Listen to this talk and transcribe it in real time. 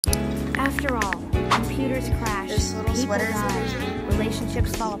After all, computers crash, people die,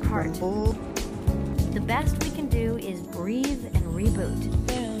 relationships fall apart. The best we can do is breathe and reboot.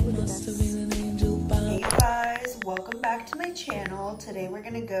 Hey guys, welcome back to my channel. Today we're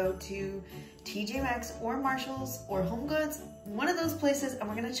gonna go to TJ Maxx or Marshalls or Home Goods, one of those places, and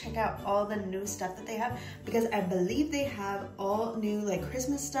we're gonna check out all the new stuff that they have because I believe they have all new like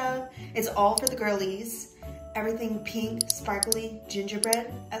Christmas stuff. It's all for the girlies. Everything pink, sparkly,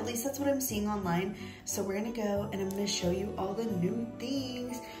 gingerbread. At least that's what I'm seeing online. So we're gonna go and I'm gonna show you all the new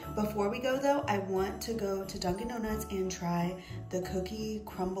things. Before we go though, I want to go to Dunkin' Donuts and try the cookie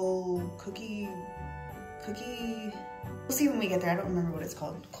crumble, cookie. We'll see when we get there. I don't remember what it's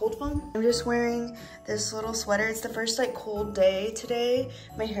called. Cold foam? I'm just wearing this little sweater. It's the first like cold day today.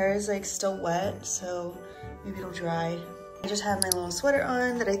 My hair is like still wet, so maybe it'll dry. I just have my little sweater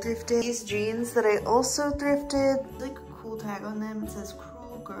on that I thrifted. These jeans that I also thrifted, like a cool tag on them. It says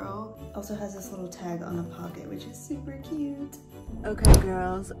Cruel Girl. Also has this little tag on the pocket, which is super cute. Okay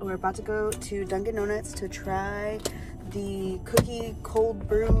girls, we're about to go to Dunkin' Donuts to try the cookie cold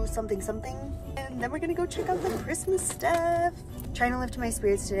brew something. And then we're gonna go check out the Christmas stuff. Trying to lift my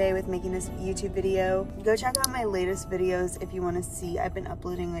spirits today with making this YouTube video. Go check out my latest videos if you wanna see. I've been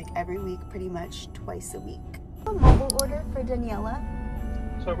uploading like every week, pretty much twice a week. A mobile order for Daniela.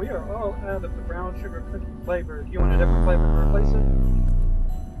 So we are all out of the brown sugar cookie flavor. Do you want a different flavor to replace it?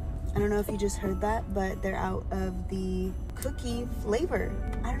 I don't know if you just heard that, but they're out of the cookie flavor.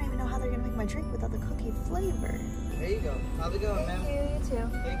 I don't even know how they're gonna make my drink without the cookie flavor. There you go. How's it going, ma'am? Thank you, you too.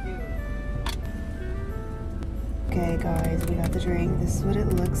 Thank you. Okay guys, we got the drink. This is what it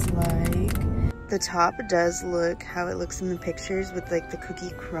looks like. The top does look how it looks in the pictures with like the cookie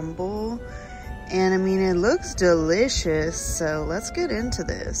crumble. And I mean, it looks delicious, so let's get into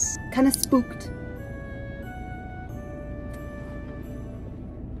this. Kind of spooked.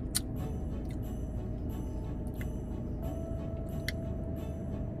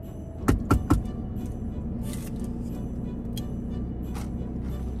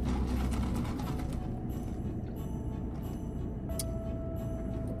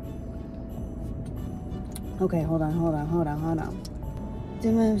 Okay, hold on.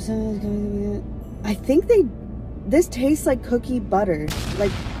 I think this tastes like cookie butter.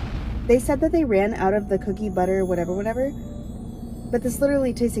 Like, they said that they ran out of the cookie butter, whatever. But this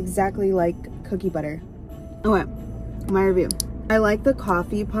literally tastes exactly like cookie butter. Okay, my review. I like the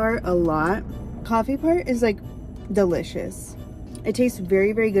coffee part a lot. Coffee part is like delicious. It tastes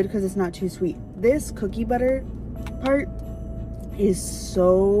very, very good because it's not too sweet. This cookie butter part is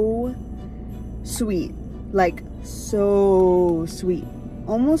so sweet. Like, so sweet.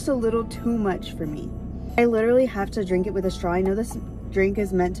 Almost a little too much for me. I literally have to drink it with a straw. I know this drink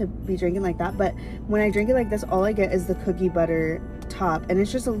is meant to be drinking like that, but when I drink it like this, all I get is the cookie butter top, and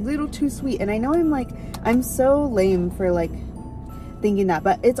it's just a little too sweet. And I know I'm so lame for like thinking that,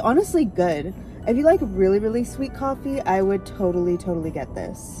 but it's honestly good. If you like really, really sweet coffee, I would totally get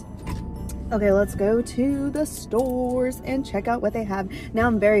this. Okay, let's go to the stores and check out what they have. Now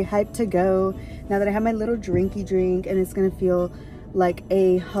I'm very hyped to go, now that I have my little drinky drink, and it's gonna feel like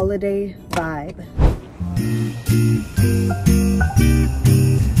a holiday vibe.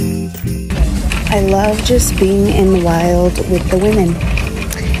 I love just being in the wild with the women.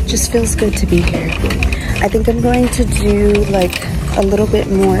 Just feels good to be here. I think I'm going to do like a little bit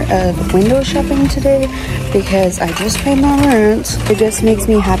more of window shopping today because I just paid my rent. It just makes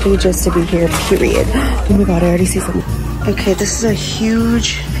me happy just to be here, period. Oh my god, I already see something. Okay, this is a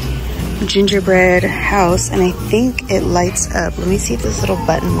huge gingerbread house, and I think it lights up. Let me see if this little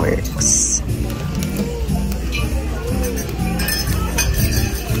button works.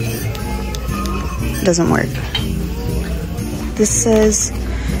 Doesn't work. This says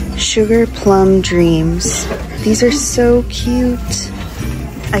Sugar Plum Dreams. These are so cute.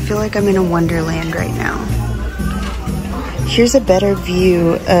 I feel like I'm in a wonderland right now. Here's a better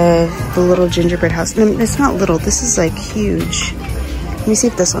view of the little gingerbread house. No, it's not little, this is like huge. Let me see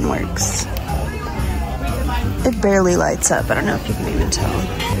if this one works. It barely lights up. I don't know if you can even tell.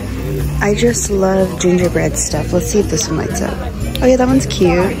 I just love gingerbread stuff. Let's see if this one lights up. Oh yeah, that one's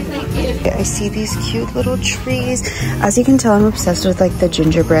cute. I see these cute little trees. As you can tell, I'm obsessed with like the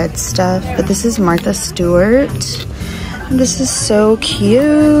gingerbread stuff. But this is Martha Stewart. This is so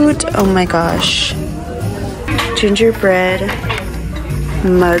cute. Oh my gosh. Gingerbread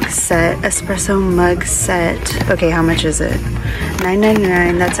mug set, espresso mug set. Okay, how much is it?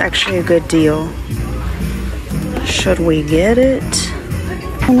 $9.99. That's actually a good deal. Should we get it?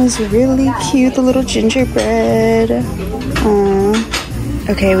 This one is really cute, the little gingerbread. Aww.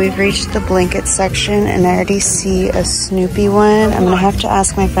 Okay, we've reached the blanket section and I already see a Snoopy one. I'm gonna have to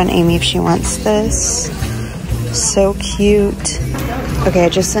ask my friend Amy if she wants this. So cute. Okay, I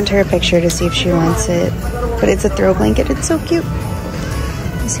just sent her a picture to see if she wants it. But it's a throw blanket, it's so cute.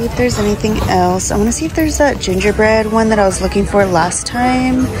 Let's see if there's anything else. I wanna see if there's that gingerbread one that I was looking for last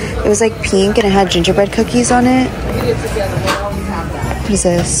time. It was like pink and it had gingerbread cookies on it. What is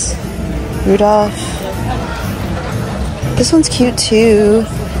this? Rudolph. This one's cute too.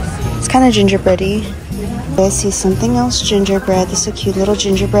 It's kind of gingerbready. I see something else gingerbread. This is a cute little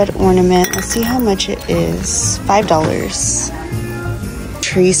gingerbread ornament. Let's see how much it is. $5.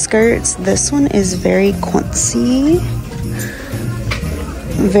 Tree skirts. This one is very quincy.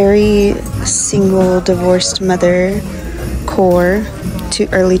 Very single divorced mother core to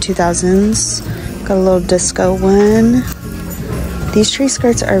early 2000s. Got a little disco one. These tree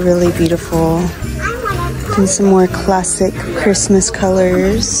skirts are really beautiful. And some more classic Christmas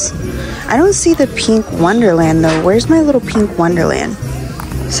colors. I don't see the pink wonderland though. Where's my little pink wonderland?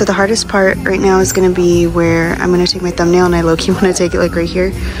 So the hardest part right now is gonna be where I'm gonna take my thumbnail, and I low-key wanna take it like right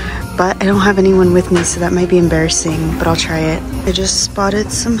here. But I don't have anyone with me, so that might be embarrassing, but I'll try it. I just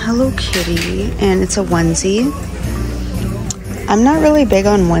spotted some Hello Kitty, and it's a onesie. I'm not really big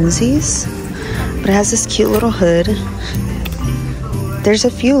on onesies, but it has this cute little hood. There's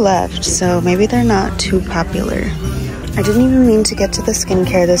a few left, so maybe they're not too popular. I didn't even mean to get to the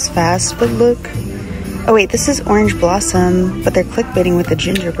skincare this fast, but look. Oh wait, this is Orange Blossom, but they're clickbaiting with the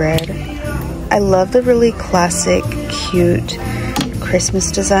gingerbread. I love the really classic, cute Christmas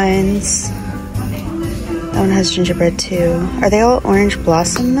designs. That one has gingerbread too. Are they all Orange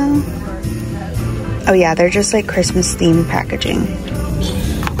Blossom though? Oh yeah, they're just like Christmas themed packaging.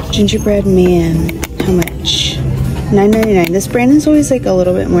 Gingerbread man, how much? $9.99. This brand is always like a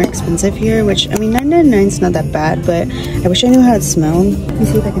little bit more expensive here, which I mean $9.99 is not that bad, but I wish I knew how it smelled. Let me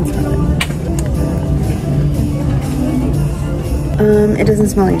see if I can smell it. It doesn't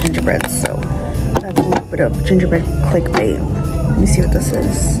smell like gingerbread, so that's a little bit of gingerbread clickbait. Let me see what this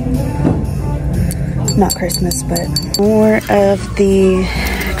is. Not Christmas, but more of the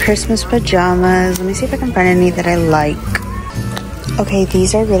Christmas pajamas. Let me see if I can find any that I like. Okay,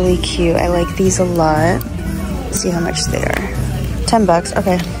 these are really cute. I like these a lot. See how much they are. $10,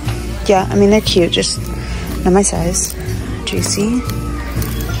 okay. Yeah, I mean, they're cute, just not my size. Juicy.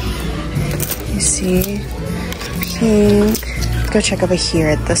 You see, pink. Let's go check over here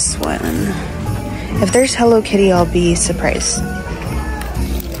at this one. If there's Hello Kitty, I'll be surprised.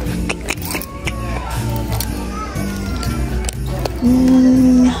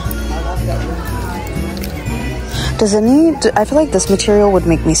 I feel like this material would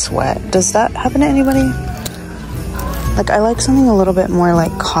make me sweat. Does that happen to anybody? Like, I like something a little bit more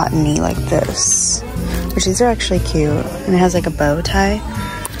like cottony like this, which these are actually cute, and it has like a bow tie.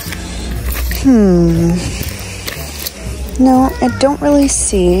 No, I don't really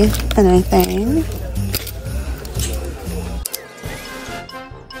see anything.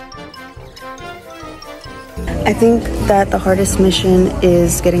 I think that the hardest mission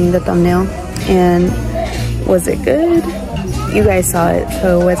is getting the thumbnail, and was it good? You guys saw it,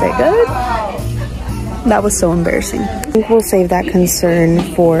 so was it good? That was so embarrassing. I think we'll save that concern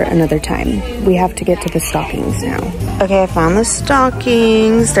for another time. We have to get to the stockings now. Okay, I found the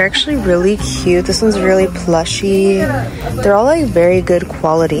stockings. They're actually really cute. This one's really plushy. They're all like very good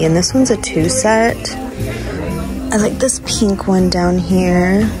quality, and this one's a 2-set. I like this pink one down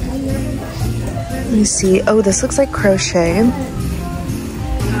here. Let me see. Oh, this looks like crochet.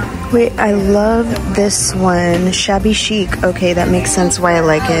 Wait, I love this one. Shabby chic. Okay, that makes sense why I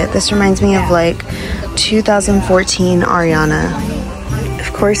like it. This reminds me of like 2014 Ariana.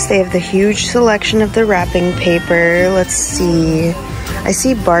 Of course, they have the huge selection of the wrapping paper. Let's see. I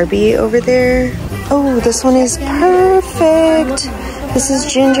see Barbie over there. Oh, this one is perfect. This is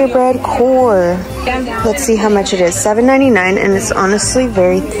gingerbread core. Let's see how much it is. $7.99, and it's honestly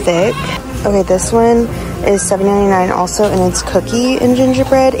very thick. Okay, this one is $7.99 also, and it's cookie and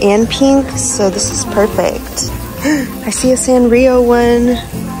gingerbread and pink, so this is perfect. I see a Sanrio one.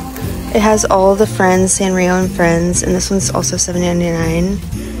 It has all the Friends, Sanrio and Friends, and this one's also $7.99.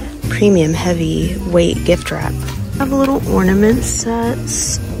 Premium, heavy weight gift wrap. I have little ornament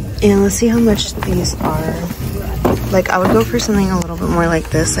sets, and let's see how much these are. Like, I would go for something a little bit more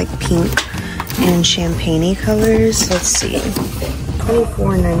like this, like pink and champagne-y colors. Let's see,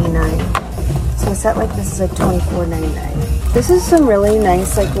 $24.99. So a set like this is like $24.99. This is some really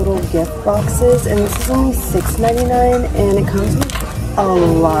nice like little gift boxes, and this is only $6.99, and it comes with a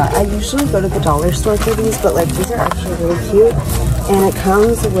lot. I usually go to the dollar store for these, but like these are actually really cute, and it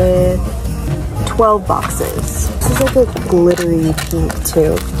comes with 12 boxes. This is like a glittery pink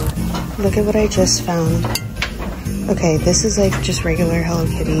too. Look at what I just found. Okay, this is like just regular Hello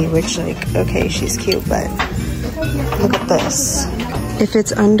Kitty, which like, okay, she's cute, but look at this. If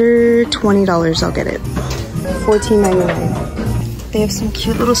it's under $20, I'll get it. $14.99. They have some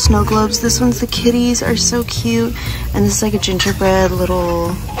cute little snow globes. This one's the kitties are so cute. And this is like a gingerbread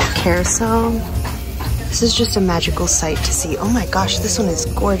little carousel. This is just a magical sight to see. Oh my gosh, this one is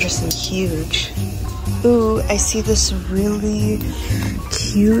gorgeous and huge. Ooh, I see this really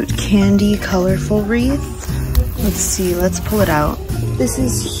cute candy colorful wreath. Let's see, let's pull it out. This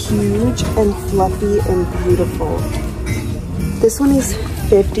is huge and fluffy and beautiful. This one is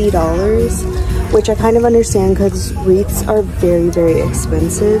 $50, which I kind of understand because wreaths are very, very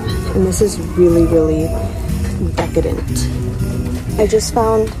expensive. And this is really, really decadent. I just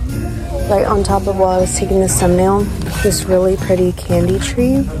found right on top of while I was taking this thumbnail, this really pretty candy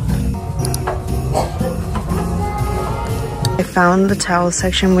tree. I found the towel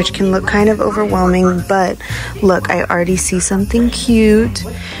section, which can look kind of overwhelming, but look, I already see something cute.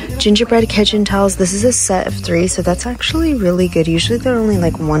 Gingerbread kitchen towels. This is a set of 3, so that's actually really good. Usually they're only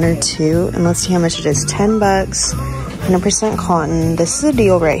like 1 or 2, and let's see how much it is. 10 bucks, 100% cotton. This is a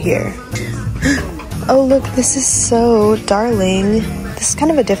deal right here. Oh look, this is so darling. This is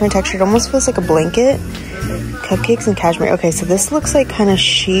kind of a different texture. It almost feels like a blanket. Cupcakes and cashmere. Okay, so this looks like kind of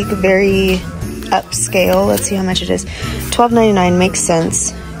chic, very upscale. Let's see how much it is. $12.99 makes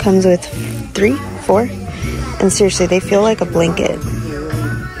sense. Comes with 3, 4, and seriously, they feel like a blanket.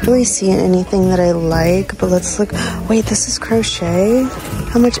 I don't really see anything that I like, but let's look. Wait, this is crochet.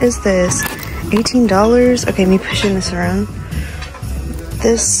 How much is this? $18. Okay, me pushing this around.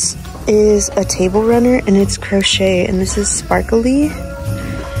 This is a table runner, and it's crochet, and this is sparkly,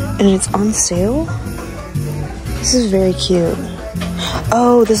 and it's on sale. This is very cute.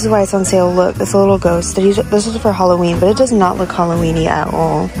 Oh, this is why it's on sale. Look, it's a little ghost. This is for Halloween, but it does not look Halloween-y at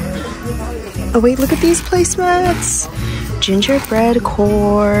all. Oh wait, look at these placemats. Gingerbread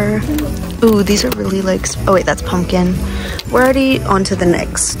core. Ooh, these are really like, oh wait, that's pumpkin. We're already on to the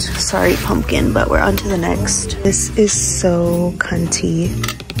next. Sorry, pumpkin, but we're on to the next. This is so cunty.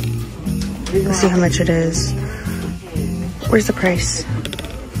 Let's see how much it is. Where's the price?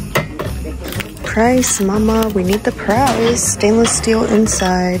 Price, mama, we need the price. Stainless steel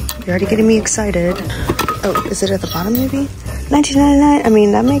inside. You're already getting me excited. Oh, is it at the bottom maybe? $19.99. I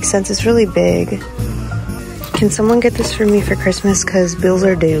mean, that makes sense. It's really big. Can someone get this for me for Christmas? Because bills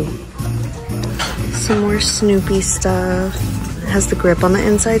are due. Some more Snoopy stuff. It has the grip on the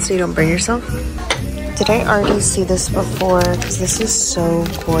inside so you don't burn yourself. Did I already see this before? Because this is so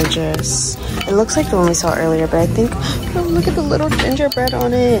gorgeous. It looks like the one we saw earlier, but I think, oh, look at the little gingerbread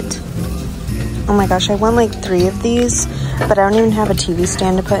on it. Oh my gosh, I want like 3 of these, but I don't even have a TV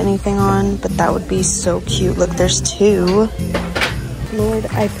stand to put anything on, but that would be so cute. Look, there's 2. Lord,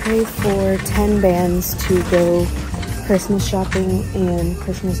 I pray for 10 bands to go Christmas shopping and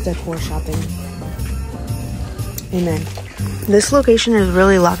Christmas decor shopping. Amen. This location is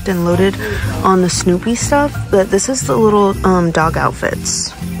really locked and loaded on the Snoopy stuff, but this is the little dog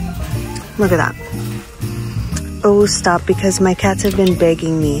outfits. Look at that. Oh, stop, because my cats have been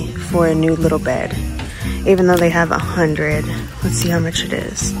begging me for a new little bed, even though they have 100. Let's see how much it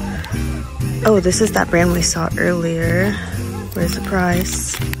is. Oh, this is that brand we saw earlier. Where's the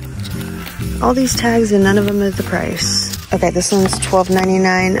price? All these tags and none of them is the price. Okay, this one's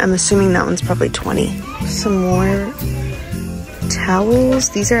 $12.99. I'm assuming that one's probably $20. Some more towels.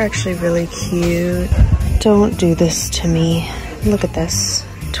 These are actually really cute. Don't do this to me. Look at this.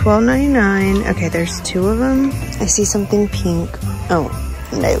 $12.99. Okay, there's 2 of them. I see something pink. Oh,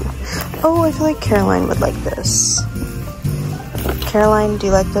 no. Oh, I feel like Caroline would like this. Caroline, do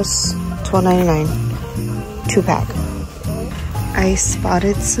you like this? $12.99. 2-pack. I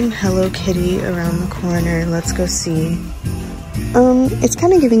spotted some Hello Kitty around the corner. Let's go see. It's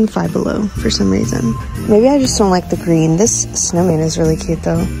kind of giving Five Below for some reason. Maybe I just don't like the green. This snowman is really cute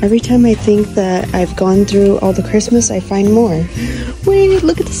though. Every time I think that I've gone through all the Christmas, I find more. Wait,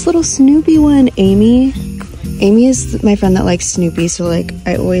 look at this little Snoopy one, Amy. Amy is my friend that likes Snoopy, so like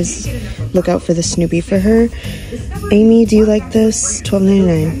I always look out for the Snoopy for her. Amy, do you like this?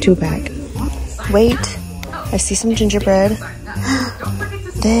 $12.99, 2-pack. Wait, I see some gingerbread.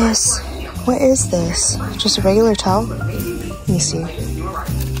 This, what is this? Just a regular towel? Let me see.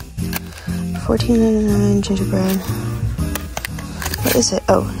 $14.99 gingerbread. What is it?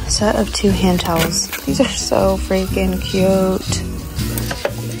 Oh, set of 2 hand towels. These are so freaking cute.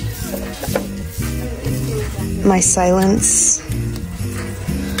 My silence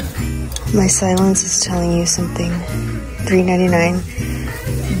is telling you something. $3.99.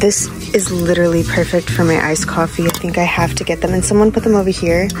 This is literally perfect for my iced coffee. I think I have to get them. And someone put them over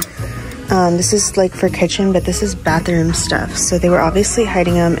here. This is like for kitchen, but this is bathroom stuff. So they were obviously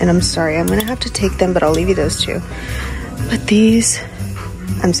hiding them, and I'm sorry. I'm gonna have to take them, but I'll leave you those two. But these,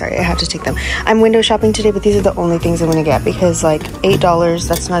 I'm sorry, I have to take them. I'm window shopping today, but these are the only things I'm gonna get because like $8,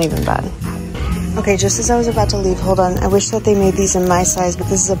 that's not even bad. Okay, just as I was about to leave, hold on. I wish that they made these in my size, but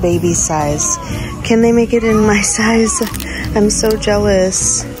this is a baby size. Can they make it in my size? I'm so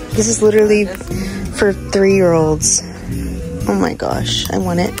jealous. This is literally for 3-year-olds. Oh my gosh, I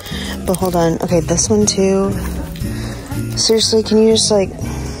want it. But hold on. Okay, this one too. Seriously, can you just like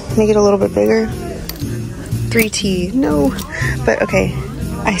make it a little bit bigger? 3T, no. But okay,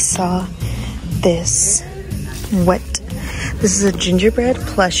 I saw this. What? This is a gingerbread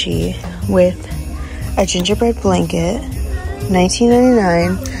plushie with a gingerbread blanket,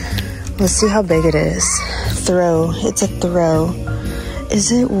 $19.99. Let's see how big it is. Throw. It's a throw.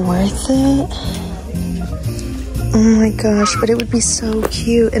 Is it worth it? Oh my gosh, but it would be so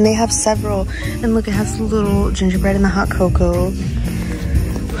cute. And they have several. And look, it has the little gingerbread and the hot cocoa.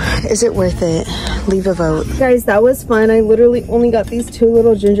 Is it worth it? Leave a vote. Guys, that was fun. I literally only got these 2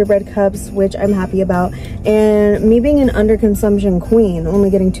 little gingerbread cups, which I'm happy about. And me being an underconsumption queen, only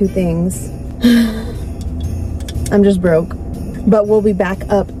getting 2 things. I'm just broke. But we'll be back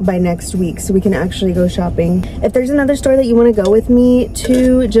up by next week so we can actually go shopping. If there's another store that you want to go with me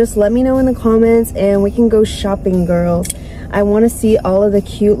to, just let me know in the comments and we can go shopping, girls. I want to see all of the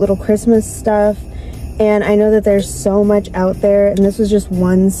cute little Christmas stuff, and I know that there's so much out there, and this was just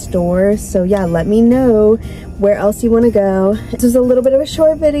one store. So yeah, let me know where else you want to go. This was a little bit of a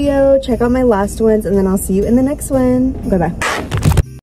short video. Check out my last ones, and then I'll see you in the next one. Bye bye.